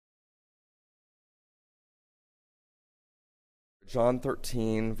John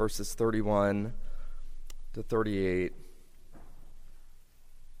 13, verses 31 to 38.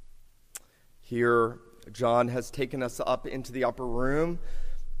 Here, John has taken us up into the upper room,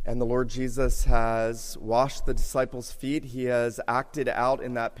 and the Lord Jesus has washed the disciples' feet. He has acted out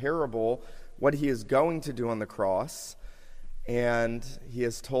in that parable what he is going to do on the cross. And he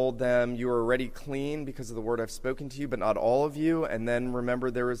has told them, you are already clean because of the word I've spoken to you, but not all of you. And then remember,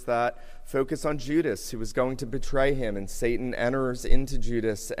 there was that focus on Judas, who was going to betray him, and Satan enters into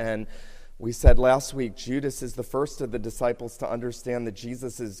Judas. And we said last week, Judas is the first of the disciples to understand that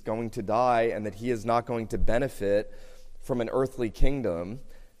Jesus is going to die and that he is not going to benefit from an earthly kingdom.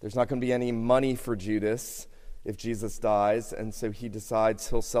 There's not going to be any money for Judas if Jesus dies. And so he decides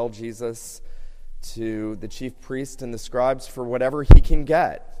he'll sell Jesus to the chief priest and the scribes for whatever he can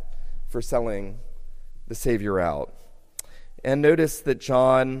get for selling the Savior out. And notice that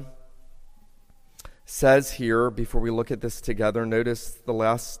John says here, before we look at this together, notice the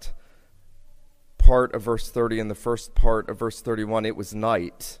last part of verse 30 and the first part of verse 31, it was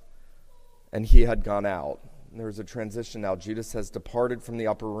night, and he had gone out. And there was a transition now. Judas has departed from the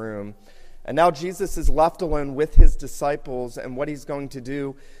upper room, and now Jesus is left alone with his disciples, and what he's going to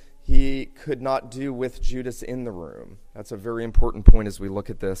do he could not do with Judas in the room. That's a very important point as we look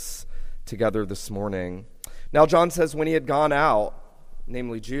at this together this morning. Now John says, when he had gone out,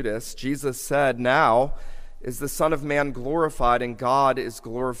 namely Judas, Jesus said, now is the Son of Man glorified, and God is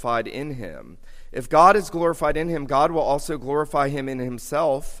glorified in him. If God is glorified in him, God will also glorify him in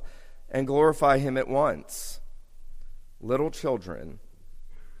himself and glorify him at once. Little children,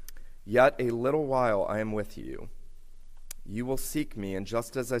 yet a little while I am with you. You will seek me, and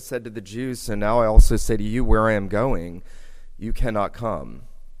just as I said to the Jews, so now I also say to you, where I am going, you cannot come.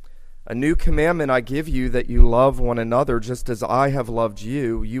 A new commandment I give you, that you love one another, just as I have loved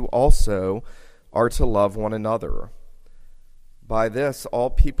you, you also are to love one another. By this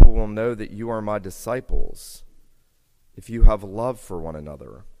all people will know that you are my disciples, if you have love for one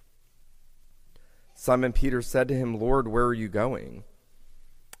another. Simon Peter said to him, Lord, where are you going?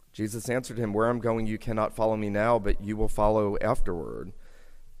 Jesus answered him, where I'm going you cannot follow me now, but you will follow afterward.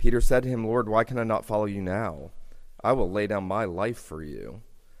 Peter said to him, Lord, why can I not follow you now? I will lay down my life for you.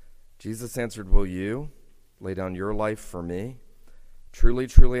 Jesus answered, will you lay down your life for me? Truly,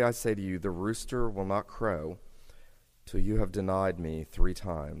 truly, I say to you, the rooster will not crow till you have denied me 3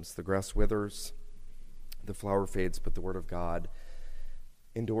 times. The grass withers, the flower fades, but the word of God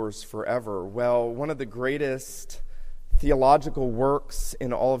endures forever. Well, one of the greatest theological works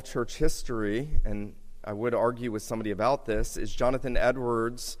in all of church history, and I would argue with somebody about this, is Jonathan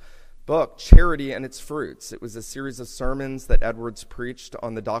Edwards' book, Charity and Its Fruits. It was a series of sermons that Edwards preached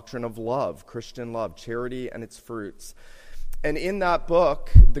on the doctrine of love, Christian love, charity and its fruits. And in that book,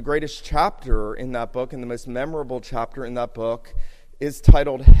 the greatest chapter in that book, and the most memorable chapter in that book, is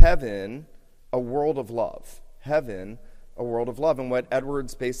titled Heaven, a World of Love. Heaven, a World of Love. And what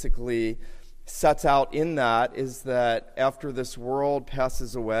Edwards basically sets out in that is that after this world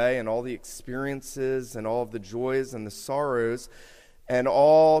passes away and all the experiences and all of the joys and the sorrows, and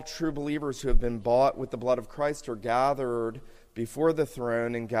all true believers who have been bought with the blood of Christ are gathered before the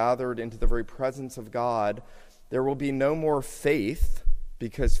throne and gathered into the very presence of God, there will be no more faith,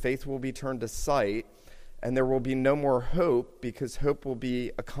 because faith will be turned to sight, and there will be no more hope, because hope will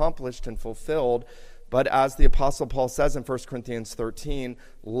be accomplished and fulfilled. But as the Apostle Paul says in 1 Corinthians 13,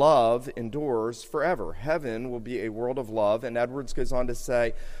 love endures forever. Heaven will be a world of love. And Edwards goes on to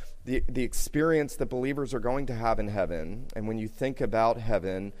say the experience that believers are going to have in heaven, and when you think about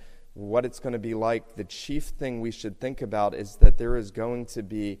heaven, what it's going to be like, the chief thing we should think about is that there is going to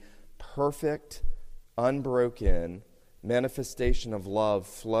be perfect, unbroken manifestation of love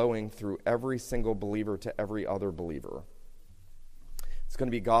flowing through every single believer to every other believer. It's going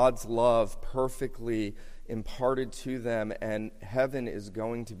to be God's love perfectly imparted to them, and heaven is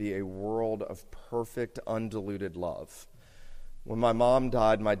going to be a world of perfect, undiluted love. When my mom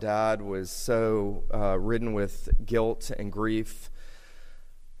died, my dad was so ridden with guilt and grief,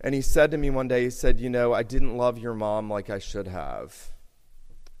 and he said to me one day, he said, I didn't love your mom like I should have.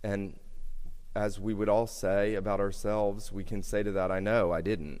 And as we would all say about ourselves, we can say to that, I know, I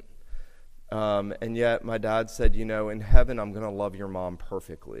didn't. And yet my dad said, in heaven I'm going to love your mom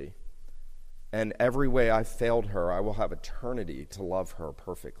perfectly. And every way I failed her, I will have eternity to love her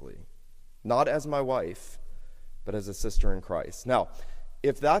perfectly. Not as my wife, but as a sister in Christ. Now,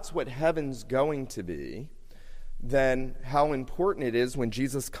 if that's what heaven's going to be, then how important it is when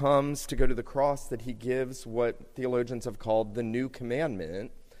Jesus comes to go to the cross that he gives what theologians have called the new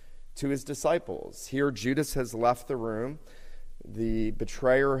commandment to his disciples. Here Judas has left the room. The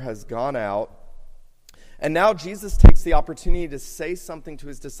betrayer has gone out. And now Jesus takes the opportunity to say something to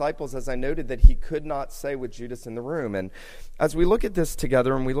his disciples, as I noted, that he could not say with Judas in the room. And as we look at this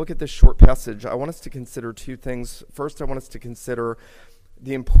together and we look at this short passage, I want us to consider two things. First, I want us to consider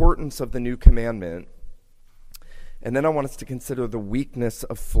the importance of the new commandment. And then I want us to consider the weakness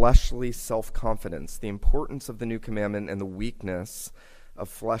of fleshly self-confidence, the importance of the new commandment and the weakness of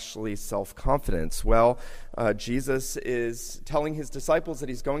fleshly self-confidence. Well, Jesus is telling his disciples that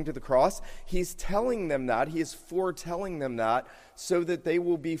he's going to the cross. He's telling them that. He is foretelling them that so that they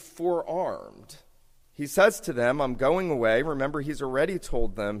will be forearmed. He says to them, I'm going away. Remember, he's already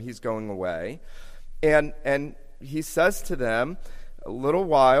told them he's going away. And he says to them, a little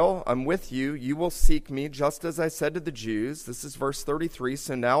while, I'm with you. You will seek me, just as I said to the Jews. This is verse 33.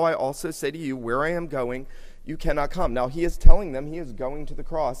 So now I also say to you, where I am going, you cannot come. Now he is telling them he is going to the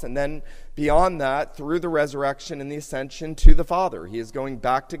cross. And then beyond that, through the resurrection and the ascension to the Father, he is going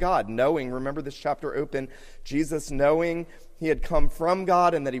back to God, knowing, remember this chapter open, Jesus knowing he had come from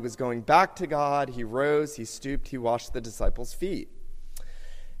God and that he was going back to God. He rose, he stooped, he washed the disciples' feet.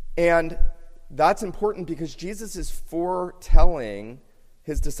 And that's important because Jesus is foretelling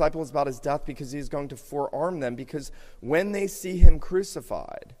his disciples about his death because he's going to forearm them, because when they see him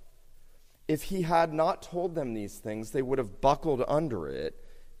crucified, if he had not told them these things, they would have buckled under it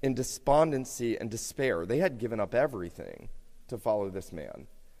in despondency and despair. They had given up everything to follow this man.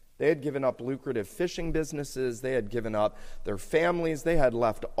 They had given up lucrative fishing businesses. They had given up their families. They had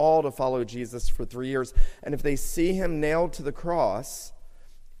left all to follow Jesus for 3 years. And if they see him nailed to the cross,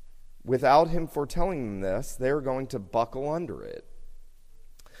 without him foretelling them this, they're going to buckle under it.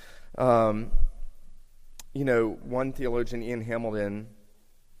 One theologian, Ian Hamilton,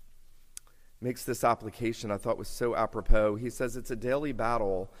 makes this application I thought was so apropos. He says it's a daily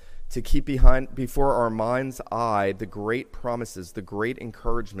battle to keep before our mind's eye the great promises, the great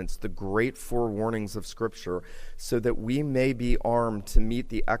encouragements, the great forewarnings of Scripture, so that we may be armed to meet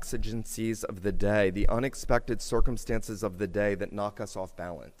the exigencies of the day, the unexpected circumstances of the day that knock us off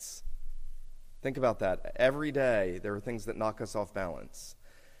balance. Think about that. Every day there are things that knock us off balance.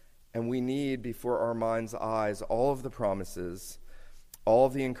 And we need before our mind's eyes all of the promises, all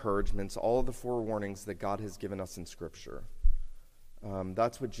of the encouragements, all of the forewarnings that God has given us in Scripture.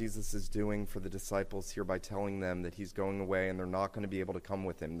 That's what Jesus is doing for the disciples here by telling them that he's going away and they're not going to be able to come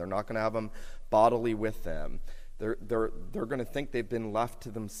with him. They're not going to have him bodily with them. They're going to think they've been left to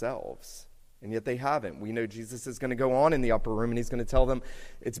themselves. And yet they haven't. We know Jesus is going to go on in the upper room and he's going to tell them,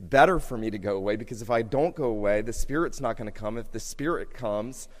 it's better for me to go away, because if I don't go away, the Spirit's not going to come. If the Spirit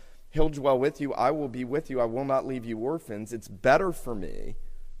comes, he'll dwell with you. I will be with you. I will not leave you orphans. It's better for me.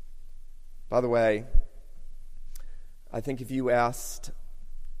 By the way, I think if you asked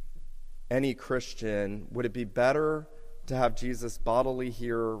any Christian, would it be better to have Jesus bodily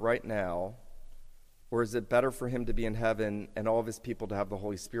here right now, or is it better for him to be in heaven and all of his people to have the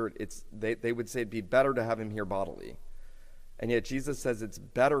Holy Spirit? They would say it'd be better to have him here bodily. And yet Jesus says it's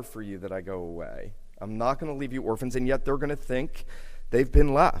better for you that I go away. I'm not going to leave you orphans, and yet they're going to think they've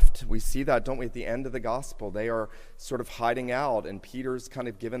been left. We see that, don't we, at the end of the gospel. They are sort of hiding out, and Peter's kind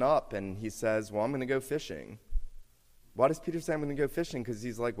of given up, and he says, well, I'm going to go fishing. Why does Peter say I'm going to go fishing? Because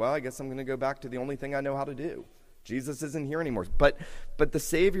he's like, well, I guess I'm going to go back to the only thing I know how to do. Jesus isn't here anymore. But the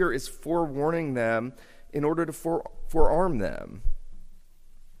Savior is forewarning them in order to forearm them.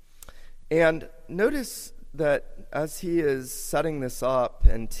 And notice that as he is setting this up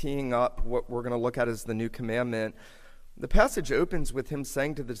and teeing up what we're going to look at as the new commandment, the passage opens with him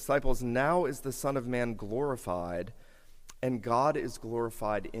saying to the disciples, now is the Son of Man glorified, and God is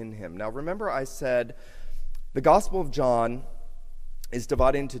glorified in him. Now remember I said the Gospel of John is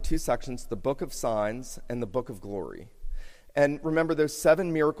divided into two sections, the book of signs and the book of glory. And remember, those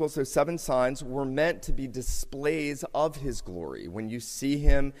 7 miracles, those 7 signs were meant to be displays of his glory. When you see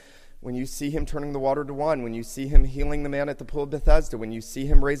him turning the water to wine, when you see him healing the man at the pool of Bethesda, when you see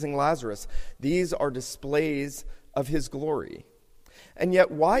him raising Lazarus, these are displays of his glory. And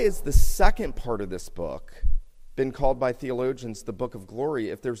yet, why is the second part of this book been called by theologians the book of glory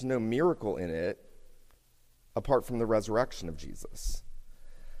if there's no miracle in it apart from the resurrection of Jesus?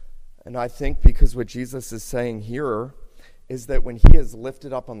 And I think because what Jesus is saying here is that when he is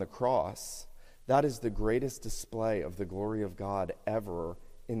lifted up on the cross, that is the greatest display of the glory of God ever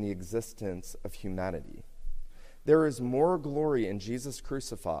in the existence of humanity. There is more glory in Jesus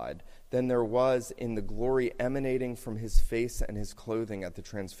crucified than there was in the glory emanating from his face and his clothing at the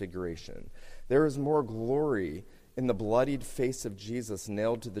transfiguration. There is more glory in the bloodied face of Jesus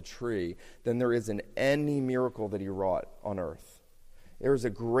nailed to the tree than there is in any miracle that he wrought on earth. There is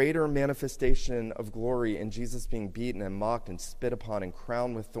a greater manifestation of glory in Jesus being beaten and mocked and spit upon and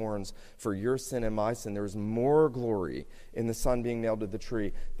crowned with thorns for your sin and my sin. There is more glory in the Son being nailed to the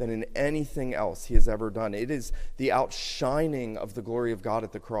tree than in anything else he has ever done. It is the outshining of the glory of God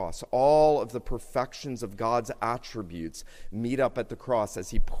at the cross. All of the perfections of God's attributes meet up at the cross.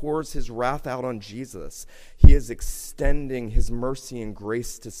 As he pours his wrath out on Jesus, he is extending his mercy and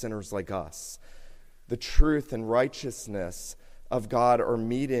grace to sinners like us. The truth and righteousness of God are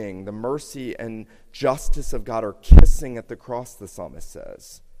meeting. The mercy and justice of God are kissing at the cross, the psalmist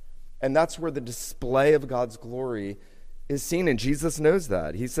says. And that's where the display of God's glory is seen, and Jesus knows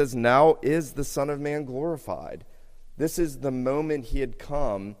that. He says, now is the Son of Man glorified. This is the moment he had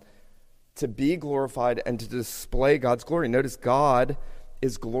come to be glorified and to display God's glory. Notice God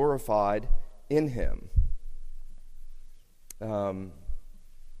is glorified in him.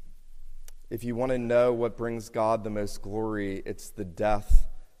 If you want to know what brings God the most glory, it's the death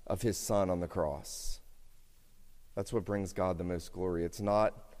of his Son on the cross. That's what brings God the most glory. It's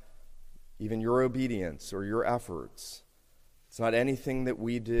not even your obedience or your efforts. It's not anything that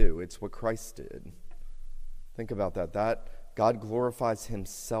we do. It's what Christ did. Think about that. That God glorifies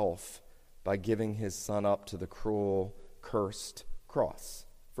himself by giving his Son up to the cruel, cursed cross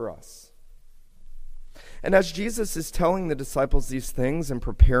for us. And as Jesus is telling the disciples these things and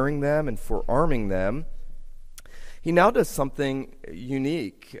preparing them and forearming them, he now does something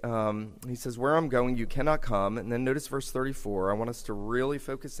unique. He says, where I'm going, you cannot come. And then notice verse 34. I want us to really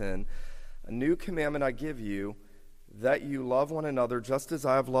focus in. A new commandment I give you, that you love one another just as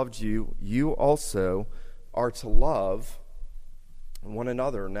I have loved you. You also are to love one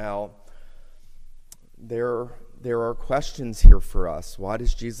another. Now, there are questions here for us. Why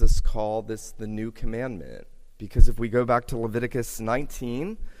does Jesus call this the new commandment? Because if we go back to Leviticus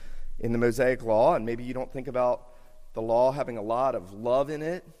 19 in the Mosaic Law, and maybe you don't think about the law having a lot of love in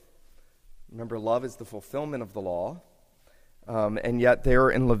it. Remember, love is the fulfillment of the law. And yet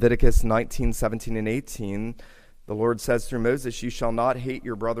there in Leviticus 19, 17, and 18, the Lord says through Moses, you shall not hate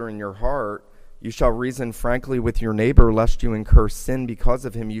your brother in your heart. You shall reason frankly with your neighbor, lest you incur sin because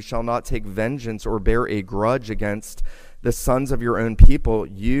of him. You shall not take vengeance or bear a grudge against the sons of your own people.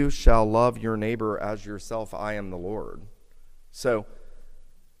 You shall love your neighbor as yourself. I am the Lord. So,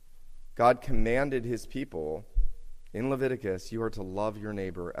 God commanded his people in Leviticus, you are to love your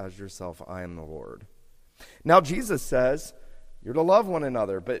neighbor as yourself. I am the Lord. Now, Jesus says, you're to love one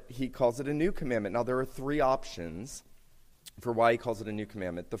another, but he calls it a new commandment. Now, there are three options for why he calls it a new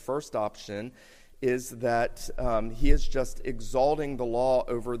commandment. The first option is that he is just exalting the law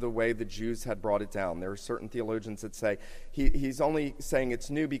over the way the Jews had brought it down. There are certain theologians that say he's only saying it's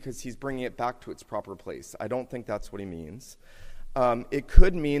new because he's bringing it back to its proper place. I don't think that's what he means. It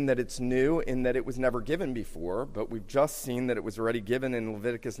could mean that it's new in that it was never given before, but we've just seen that it was already given in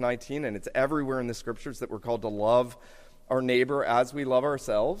Leviticus 19, and it's everywhere in the scriptures that we're called to love our neighbor as we love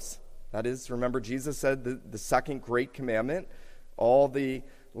ourselves. That is, remember, Jesus said the second great commandment. All the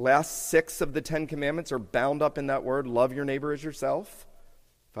last 6 of the 10 commandments are bound up in that word, love your neighbor as yourself.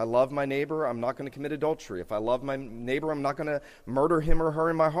 If I love my neighbor, I'm not going to commit adultery. If I love my neighbor, I'm not going to murder him or her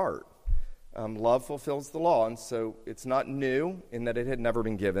in my heart. Love fulfills the law, and so it's not new in that it had never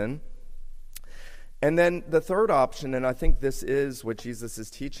been given. And then the third option, and I think this is what Jesus is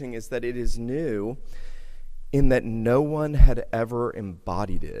teaching, is that it is new in that no one had ever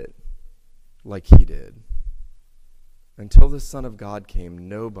embodied it like he did. Until the Son of God came,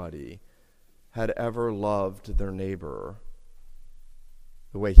 nobody had ever loved their neighbor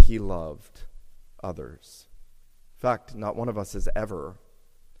the way he loved others. In fact, not one of us has ever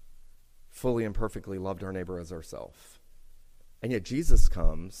fully and perfectly loved our neighbor as ourselves. And yet Jesus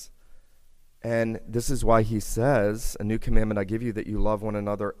comes, and this is why he says, a new commandment I give you, that you love one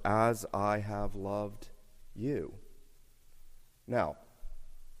another as I have loved you. Now,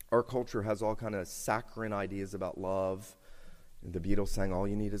 our culture has all kind of saccharine ideas about love. The Beatles sang, all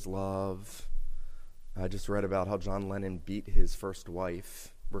you need is love. I just read about how John Lennon beat his first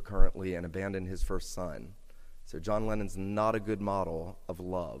wife recurrently and abandoned his first son. So John Lennon's not a good model of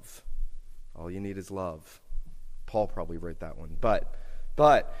love. All you need is love. Paul probably wrote that one.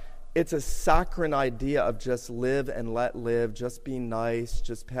 But it's a saccharine idea of just live and let live, just be nice,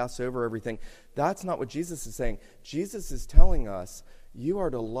 just pass over everything. That's not what Jesus is saying. Jesus is telling us, you are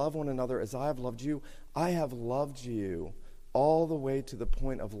to love one another as I have loved you. I have loved you all the way to the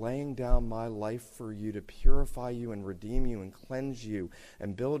point of laying down my life for you to purify you and redeem you and cleanse you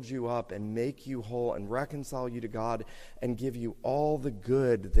and build you up and make you whole and reconcile you to God and give you all the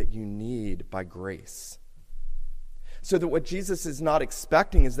good that you need by grace. So that what Jesus is not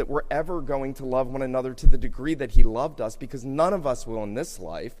expecting is that we're ever going to love one another to the degree that he loved us, because none of us will in this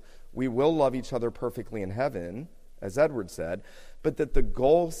life. We will love each other perfectly in heaven, as Edward said, but that the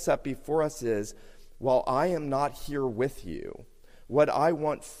goal set before us is, while I am not here with you, what I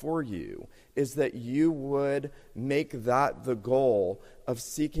want for you is that you would make that the goal of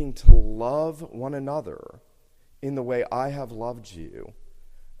seeking to love one another in the way I have loved you.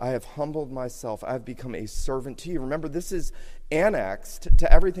 I have humbled myself. I have become a servant to you. Remember, this is annexed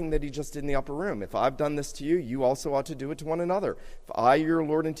to everything that he just did in the upper room. If I've done this to you, you also ought to do it to one another. If I, your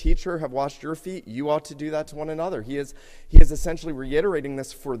Lord and teacher, have washed your feet, you ought to do that to one another. He is essentially reiterating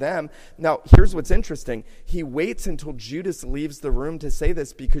this for them. Now, here's what's interesting. He waits until Judas leaves the room to say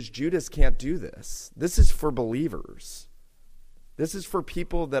this, because Judas can't do this. This is for believers. This is for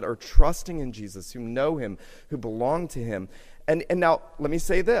people that are trusting in Jesus, who know him, who belong to him. And now, let me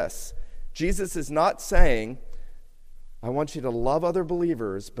say this. Jesus is not saying, I want you to love other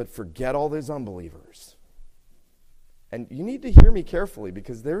believers, but forget all those unbelievers. And you need to hear me carefully,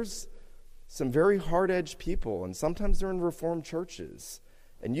 because there's some very hard-edged people, and sometimes they're in Reformed churches,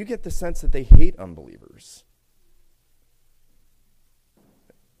 and you get the sense that they hate unbelievers.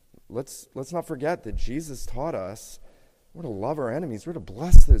 Let's not forget that Jesus taught us we're to love our enemies. We're to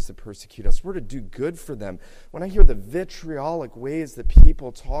bless those that persecute us. We're to do good for them. When I hear the vitriolic ways that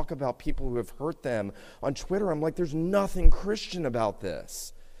people talk about people who have hurt them on Twitter, I'm like, there's nothing Christian about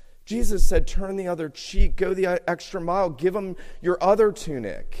this. Jesus said, turn the other cheek, go the extra mile, give them your other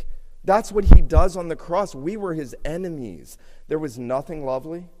tunic. That's what he does on the cross. We were his enemies. There was nothing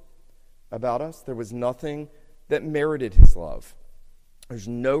lovely about us. There was nothing that merited his love. There's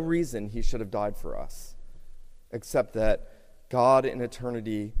no reason he should have died for us, except that God in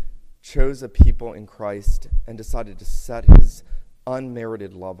eternity chose a people in Christ and decided to set his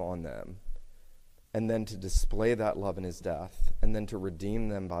unmerited love on them, and then to display that love in his death, and then to redeem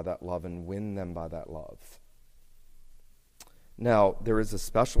them by that love and win them by that love. Now, there is a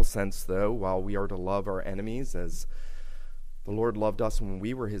special sense, though, while we are to love our enemies as the Lord loved us when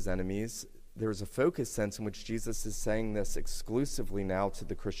we were his enemies, there's a focused sense in which Jesus is saying this exclusively now to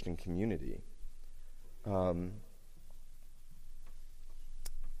the Christian community.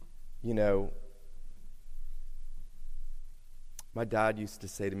 My dad used to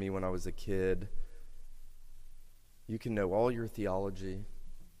say to me when I was a kid, you can know all your theology,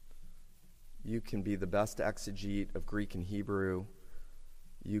 you can be the best exegete of Greek and Hebrew,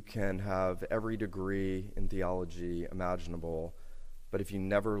 you can have every degree in theology imaginable, but if you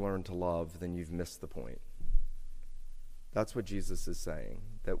never learn to love, then you've missed the point. That's what Jesus is saying,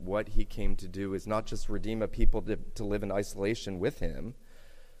 that what he came to do is not just redeem a people to live in isolation with him,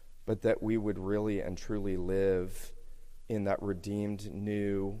 but that we would really and truly live in that redeemed,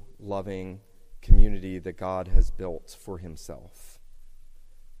 new, loving community that God has built for himself.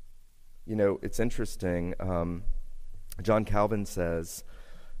 You know, it's interesting. John Calvin says,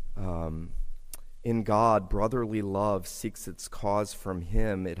 in God, brotherly love seeks its cause from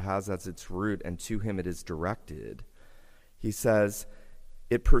him it has as its root, and to him it is directed. He says,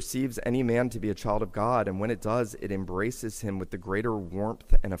 it perceives any man to be a child of God, and when it does, it embraces him with the greater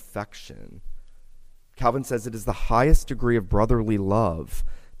warmth and affection. Calvin says it is the highest degree of brotherly love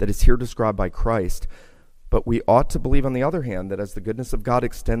that is here described by Christ, but we ought to believe, on the other hand, that as the goodness of God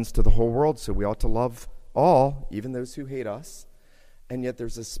extends to the whole world, so we ought to love all, even those who hate us, and yet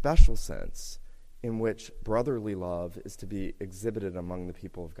there's a special sense in which brotherly love is to be exhibited among the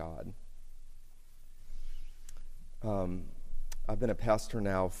people of God. I've been a pastor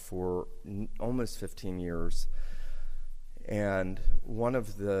now for almost 15 years, and one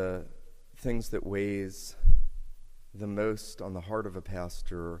of the things that weighs the most on the heart of a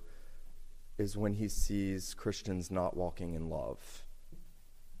pastor is when he sees Christians not walking in love.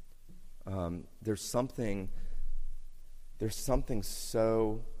 There's something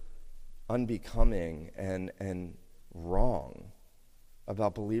so unbecoming and wrong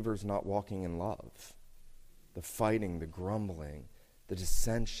about believers not walking in love. The fighting, the grumbling, the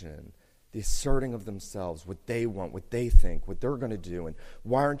dissension, the asserting of themselves, what they want, what they think, what they're going to do, and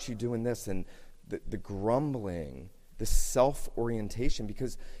why aren't you doing this? And the grumbling, the self-orientation,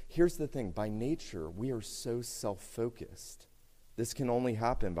 because here's the thing, by nature, we are so self-focused. This can only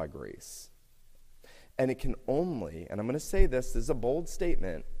happen by grace. And it can only, and I'm going to say this is a bold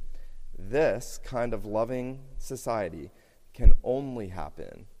statement, this kind of loving society can only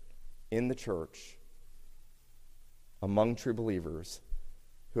happen in the church among true believers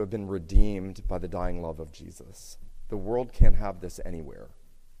who have been redeemed by the dying love of Jesus. The world can't have this anywhere.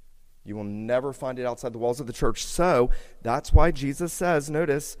 You will never find it outside the walls of the church. So that's why Jesus says,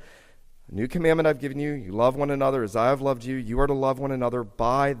 notice, A new commandment I've given you, you love one another as I have loved you. You are to love one another.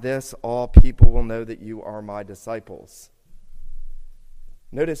 By this all people will know that you are my disciples.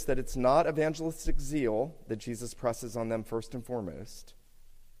 Notice that it's not evangelistic zeal that Jesus presses on them first and foremost.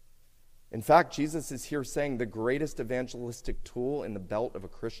 In fact, Jesus is here saying the greatest evangelistic tool in the belt of a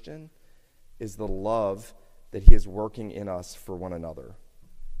Christian is the love that he is working in us for one another.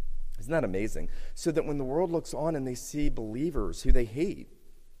 Isn't that amazing? So that when the world looks on and they see believers who they hate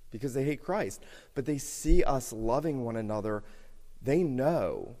because they hate Christ, but they see us loving one another, they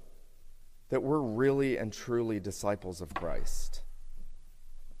know that we're really and truly disciples of Christ.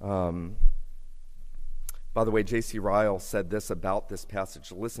 By the way, J.C. Ryle said this about this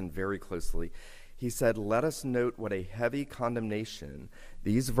passage. Listen very closely. He said, "Let us note what a heavy condemnation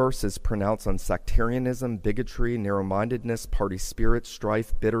these verses pronounce on sectarianism, bigotry, narrow-mindedness, party spirit,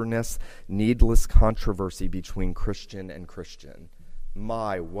 strife, bitterness, needless controversy between Christian and Christian."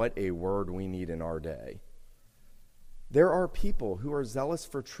 My, what a word we need in our day. There are people who are zealous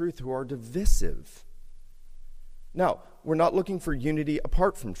for truth who are divisive. Now, we're not looking for unity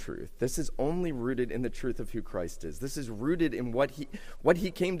apart from truth. This is only rooted in the truth of who Christ is. This is rooted in what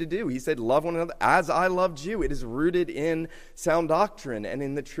he came to do. He said, love one another as I loved you. It is rooted in sound doctrine and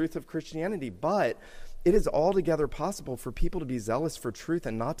in the truth of Christianity. But it is altogether possible for people to be zealous for truth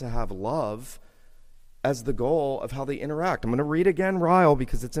and not to have love as the goal of how they interact. I'm going to read again Ryle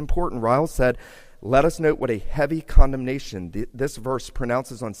because it's important. Ryle said, "Let us note what a heavy condemnation this verse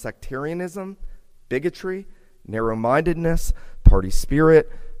pronounces on sectarianism, bigotry, narrow-mindedness, party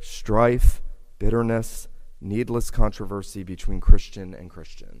spirit, strife, bitterness, needless controversy between Christian and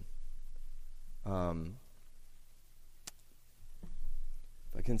Christian." If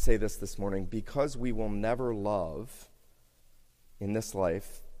I can say this morning, because we will never love in this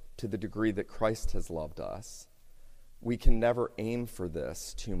life to the degree that Christ has loved us, we can never aim for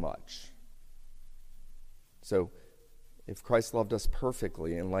this too much. So, if Christ loved us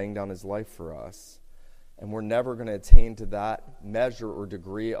perfectly in laying down his life for us, and we're never going to attain to that measure or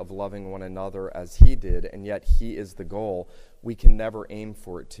degree of loving one another as he did, and yet he is the goal, we can never aim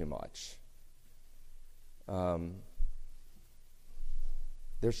for it too much. There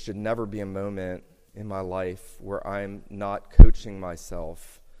should never be a moment in my life where I'm not coaching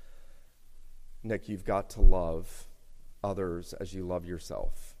myself, Nick, you've got to love others as you love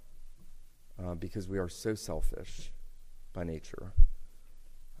yourself, because we are so selfish by nature.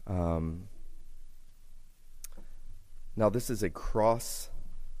 Now, this is a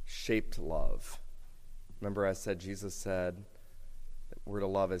cross-shaped love. Remember I said Jesus said that we're to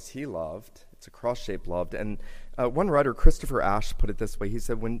love as he loved. It's a cross-shaped love. And one writer, Christopher Ash, put it this way. He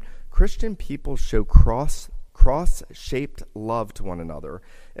said, when Christian people show cross-shaped love to one another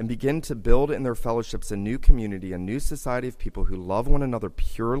and begin to build in their fellowships a new community, a new society of people who love one another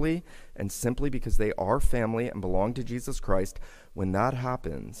purely and simply because they are family and belong to Jesus Christ, when that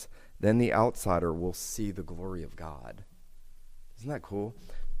happens, then the outsider will see the glory of God. Isn't that cool?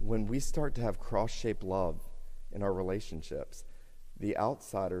 When we start to have cross-shaped love in our relationships, the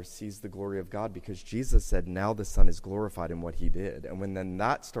outsider sees the glory of God because Jesus said, now the Son is glorified in what he did. And when then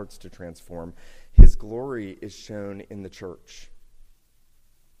that starts to transform, his glory is shown in the church.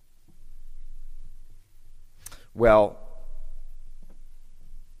 Well,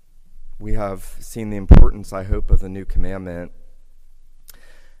 we have seen the importance, I hope, of the new commandment.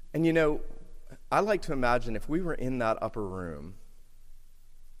 And you know, I like to imagine if we were in that upper room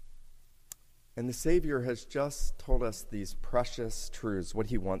and the Savior has just told us these precious truths, what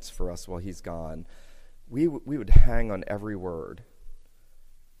he wants for us while he's gone, we would hang on every word.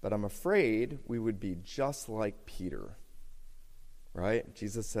 But I'm afraid we would be just like Peter, right?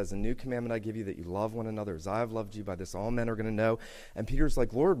 Jesus says, a new commandment I give you, that you love one another as I have loved you. By this all men are going to know. And Peter's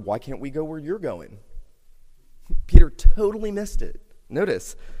like, Lord, why can't we go where you're going? Peter totally missed it.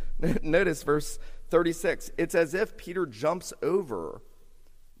 Notice verse 36. It's as if Peter jumps over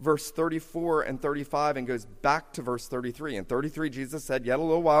verse 34 and 35 and goes back to verse 33. In 33, Jesus said, yet a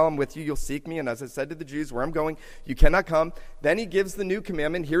little while I'm with you, you'll seek me, and as I said to the Jews, where I'm going, you cannot come. Then he gives the new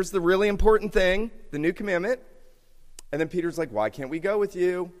commandment. Here's the really important thing, the new commandment. And then Peter's like, why can't we go with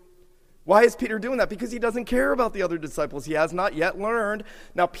you? Why is Peter doing that? Because he doesn't care about the other disciples. He has not yet learned.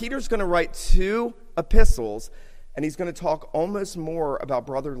 Now, Peter's going to write 2 epistles, and he's going to talk almost more about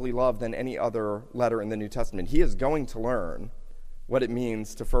brotherly love than any other letter in the New Testament. He is going to learn what it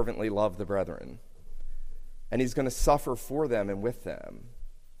means to fervently love the brethren. And he's going to suffer for them and with them.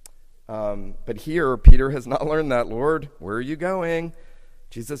 But here, Peter has not learned that. Lord, where are you going?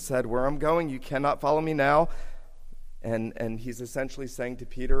 Jesus said, where I'm going, you cannot follow me now. And he's essentially saying to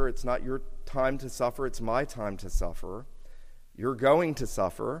Peter, it's not your time to suffer, it's my time to suffer. You're going to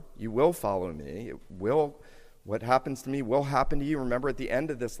suffer. You will follow me. What happens to me will happen to you. Remember, at the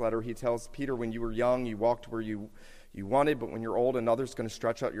end of this letter, he tells Peter, when you were young, you walked where you wanted, but when you're old, another's going to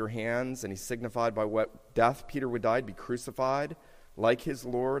stretch out your hands. And he signified by what death Peter would die, be crucified like his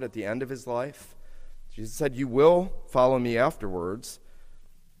Lord at the end of his life. Jesus said, you will follow me afterwards.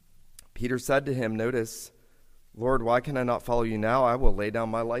 Peter said to him, notice, Lord, why can I not follow you now? I will lay down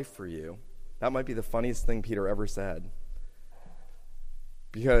my life for you. That might be the funniest thing Peter ever said.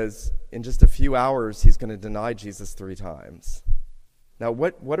 Because in just a few hours, he's going to deny Jesus 3 times. Now,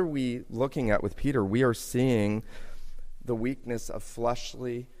 what are we looking at with Peter? We are seeing the weakness of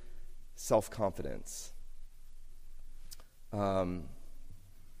fleshly self-confidence.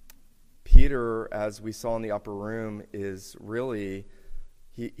 Peter, as we saw in the upper room, is really,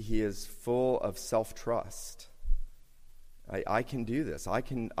 he is full of self-trust. I can do this. I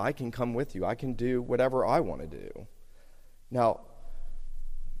can come with you. I can do whatever I want to do. Now,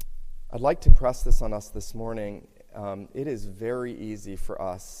 I'd like to press this on us this morning. It is very easy for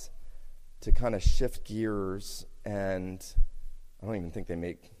us to kind of shift gears, and I don't even think they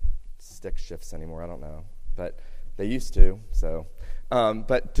make stick shifts anymore. I don't know, but they used to.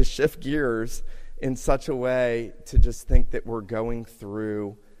 But to shift gears in such a way to just think that we're going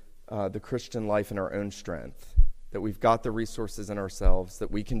through the Christian life in our own strength, that we've got the resources in ourselves, that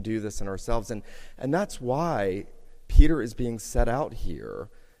we can do this in ourselves, and that's why Peter is being set out here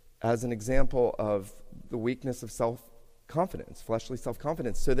as an example of the weakness of self-confidence, fleshly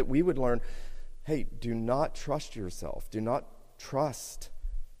self-confidence, so that we would learn, hey, do not trust yourself. Do not trust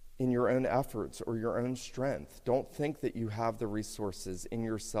in your own efforts or your own strength. Don't think that you have the resources in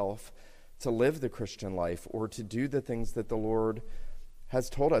yourself to live the Christian life or to do the things that the Lord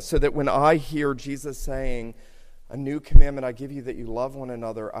has told us. So that when I hear Jesus saying, a new commandment I give you, that you love one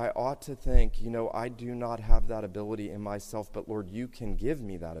another, I ought to think, I do not have that ability in myself, but Lord, you can give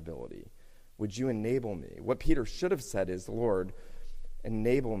me that ability. Would you enable me? What Peter should have said is, Lord,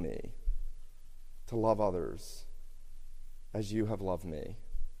 enable me to love others as you have loved me.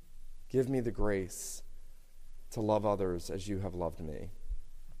 Give me the grace to love others as you have loved me.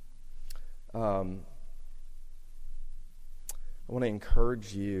 I want to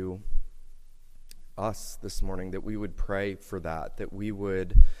encourage us this morning that we would pray for that we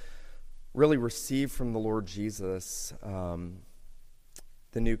would really receive from the Lord Jesus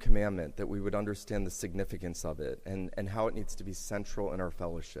the new commandment, that we would understand the significance of it and how it needs to be central in our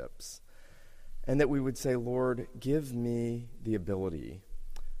fellowships. And that we would say, Lord, give me the ability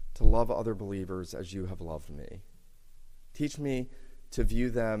to love other believers as you have loved me. Teach me to view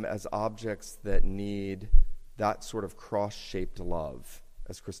them as objects that need that sort of cross-shaped love,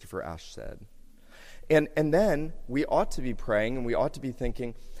 as Christopher Ashe said. And then we ought to be praying and we ought to be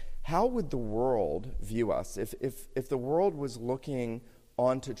thinking, how would the world view us if the world was looking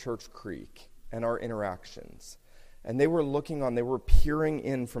onto Church Creek and our interactions, and they were peering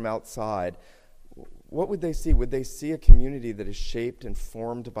in from outside? What would they see? Would they see a community that is shaped and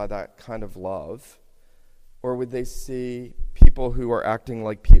formed by that kind of love? Or would they see people who are acting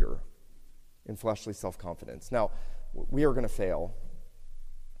like Peter in fleshly self-confidence? Now, we are going to fail.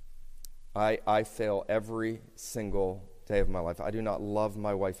 I fail every single day of my life. I do not love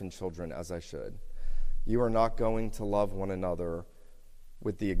my wife and children as I should. You are not going to love one another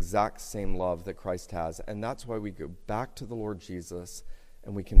with the exact same love that Christ has. And that's why we go back to the Lord Jesus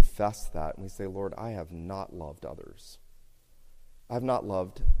and we confess that. And we say, Lord, I have not loved others. I have not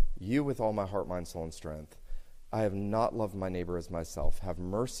loved you with all my heart, mind, soul, and strength. I have not loved my neighbor as myself. Have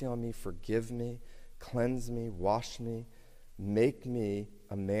mercy on me, forgive me, cleanse me, wash me, make me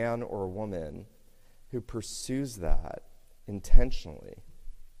a man or a woman who pursues that intentionally.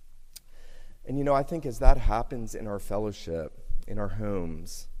 And I think as that happens in our fellowship, in our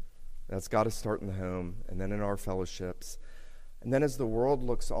homes, that's got to start in the home, and then in our fellowships. And then as the world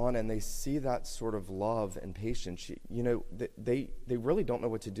looks on and they see that sort of love and patience, they really don't know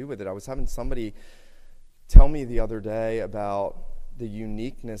what to do with it. I was having somebody tell me the other day about the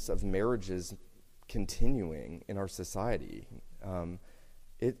uniqueness of marriages continuing in our society.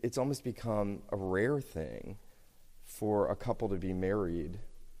 It's almost become a rare thing for a couple to be married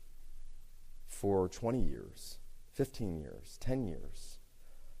for 20 years, 15 years, 10 years.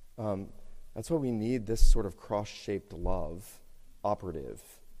 That's why we need this sort of cross-shaped love operative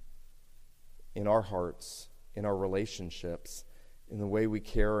in our hearts, in our relationships, in the way we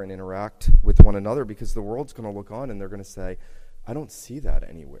care and interact with one another, because the world's going to look on and they're going to say, I don't see that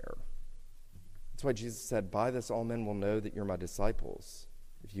anywhere. That's why Jesus said, by this all men will know that you're my disciples,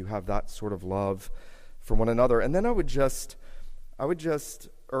 if you have that sort of love for one another. And then I would just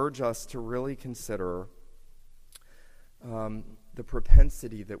urge us to really consider the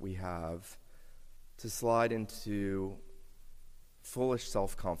propensity that we have to slide into foolish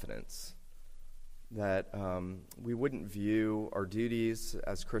self-confidence, that we wouldn't view our duties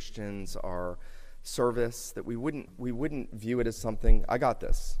as Christians, our service, that we wouldn't view it as something, I got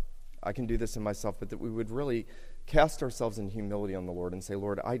this, I can do this in myself, but that we would really cast ourselves in humility on the Lord and say,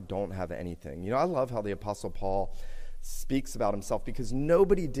 Lord, I don't have anything. You know, I love how the Apostle Paul speaks about himself, because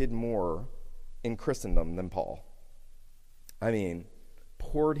nobody did more in Christendom than Paul. I mean,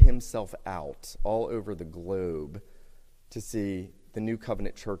 poured himself out all over the globe to see the New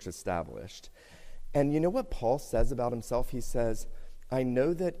Covenant Church established. And you know what Paul says about himself? He says, I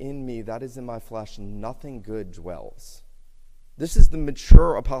know that in me, that is in my flesh, nothing good dwells. This is the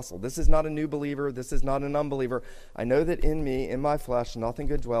mature apostle. This is not a new believer. This is not an unbeliever. I know that in me, in my flesh, nothing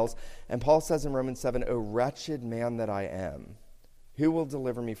good dwells. And Paul says in Romans 7, O wretched man that I am, who will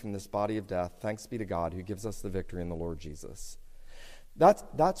deliver me from this body of death? Thanks be to God who gives us the victory in the Lord Jesus.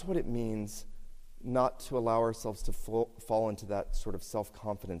 That's what it means not to allow ourselves to fall into that sort of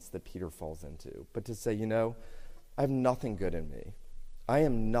self-confidence that Peter falls into, but to say, you know, I have nothing good in me. I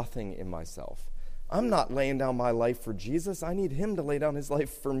am nothing in myself. I'm not laying down my life for Jesus. I need him to lay down his life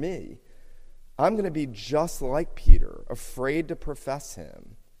for me. I'm going to be just like Peter, afraid to profess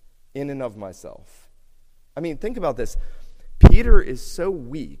him in and of myself. I mean, think about this. Peter is so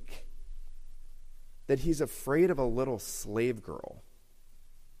weak that he's afraid of a little slave girl,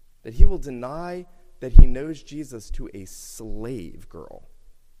 that he will deny that he knows Jesus to a slave girl.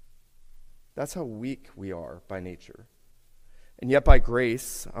 That's how weak we are by nature. And yet by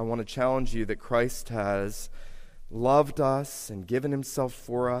grace, I want to challenge you that Christ has loved us and given himself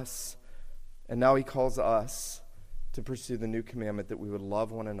for us, and now he calls us to pursue the new commandment that we would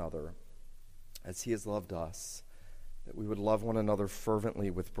love one another as he has loved us, that we would love one another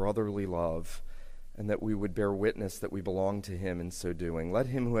fervently with brotherly love, and that we would bear witness that we belong to him in so doing. Let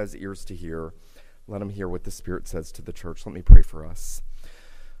him who has ears to hear, let him hear what the Spirit says to the church. Let me pray for us.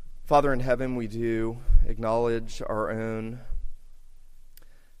 Father in heaven, we do acknowledge our own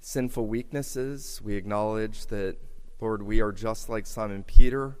sinful weaknesses. We acknowledge that, Lord, we are just like Simon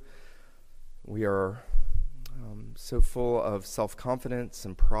Peter. We are so full of self-confidence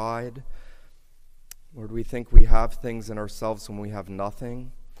and pride. Lord, we think we have things in ourselves when we have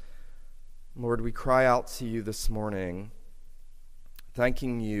nothing. Lord, we cry out to you this morning,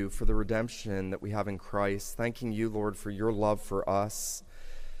 thanking you for the redemption that we have in Christ, thanking you, Lord, for your love for us.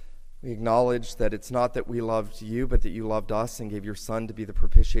 We acknowledge that it's not that we loved you, but that you loved us and gave your Son to be the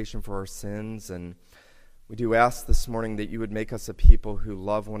propitiation for our sins. And we do ask this morning that you would make us a people who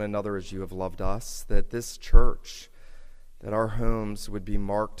love one another as you have loved us, that this church, that our homes would be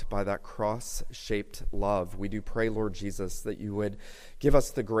marked by that cross-shaped love. We do pray, Lord Jesus, that you would give us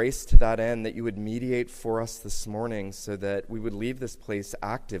the grace to that end, that you would mediate for us this morning so that we would leave this place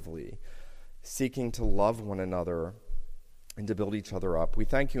actively, seeking to love one another and to build each other up. We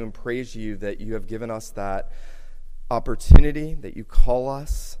thank you and praise you that you have given us that opportunity, that you call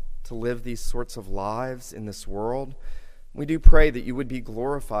us to live these sorts of lives in this world. We do pray that you would be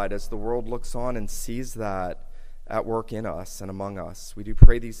glorified as the world looks on and sees that at work in us and among us. We do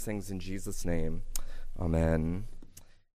pray these things in Jesus' name. Amen.